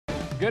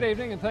Good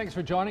evening and thanks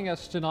for joining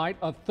us tonight.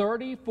 A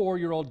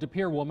 34-year-old De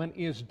Pere woman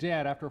is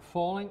dead after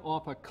falling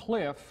off a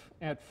cliff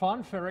at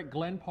Fon Ferret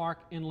Glen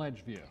Park in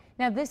Ledgeview.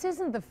 Now, this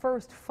isn't the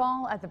first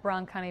fall at the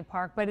Brown County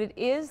Park, but it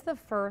is the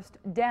first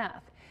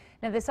death.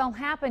 Now, this all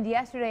happened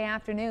yesterday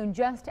afternoon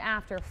just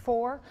after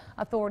 4.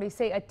 Authorities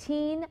say a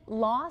teen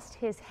lost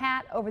his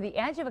hat over the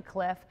edge of a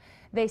cliff.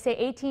 They say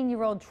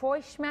 18-year-old Troy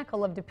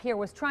Schmeckel of De Pere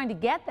was trying to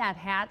get that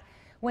hat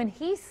when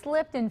he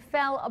slipped and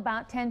fell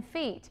about 10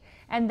 feet.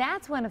 And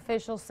that's when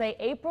officials say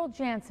April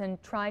Jansen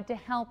tried to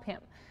help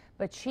him.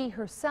 But she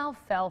herself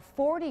fell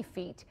 40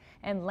 feet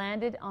and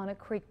landed on a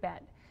creek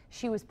bed.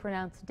 She was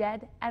pronounced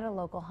dead at a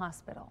local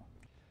hospital.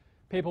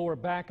 People were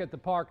back at the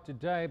park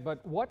today,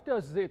 but what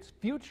does its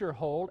future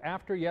hold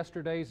after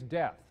yesterday's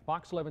death?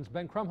 Fox 11's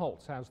Ben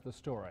Krumholtz has the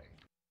story.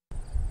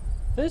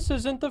 This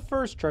isn't the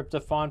first trip to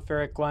Fon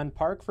Ferret Glen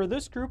Park for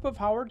this group of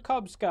Howard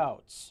Cub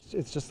Scouts.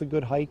 It's just a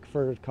good hike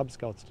for Cub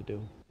Scouts to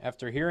do.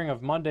 After hearing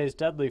of Monday's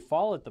deadly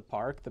fall at the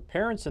park, the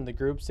parents in the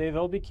group say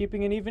they'll be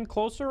keeping an even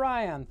closer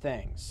eye on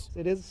things.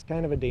 It is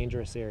kind of a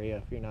dangerous area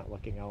if you're not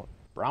looking out.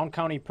 Brown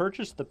County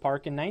purchased the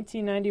park in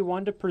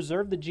 1991 to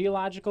preserve the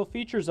geological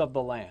features of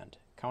the land.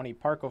 County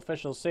park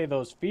officials say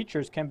those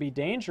features can be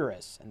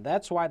dangerous, and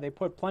that's why they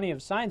put plenty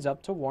of signs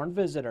up to warn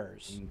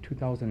visitors. In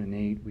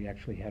 2008, we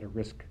actually had a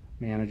risk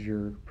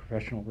manager,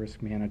 professional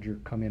risk manager,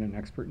 come in, an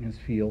expert in his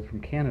field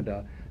from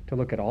Canada, to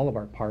look at all of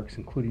our parks,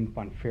 including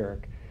Fon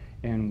Ferret,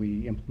 and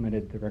we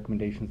implemented the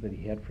recommendations that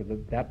he had for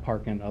that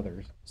park and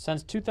others.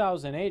 Since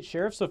 2008,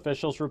 sheriff's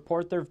officials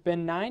report there have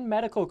been 9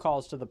 medical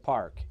calls to the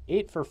park,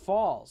 8 for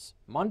falls.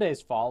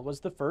 Monday's fall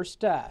was the first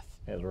death.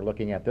 As we're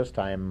looking at this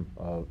time,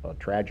 a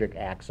tragic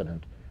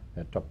accident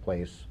that took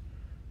place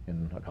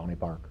in a county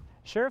park.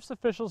 Sheriff's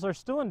officials are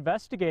still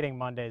investigating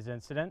Monday's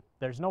incident.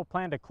 There's no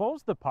plan to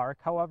close the park,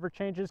 however,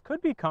 changes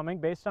could be coming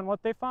based on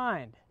what they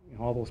find.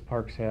 All those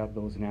parks have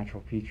those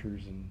natural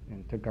features,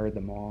 and to guard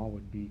them all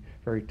would be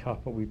very tough,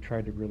 but we've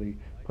tried to really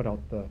put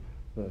out the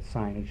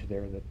signage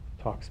there that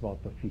talks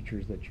about the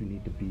features that you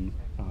need to be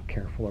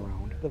careful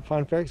around. The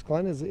Fon Ferret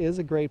Glen is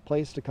a great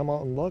place to come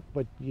out and look,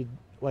 but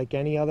like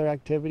any other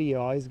activity, you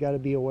always got to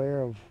be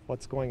aware of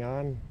what's going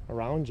on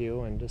around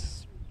you and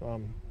just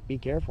be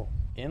careful.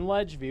 In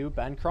Ledgeview,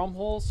 Ben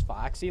Krumholtz,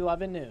 Fox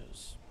 11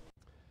 News.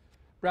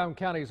 Brown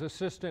County's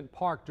assistant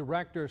park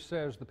director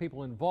says the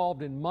people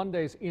involved in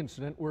Monday's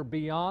incident were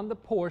beyond the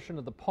portion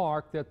of the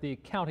park that the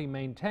county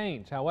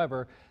maintains.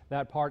 However,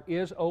 that part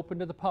is open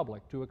to the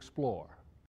public to explore.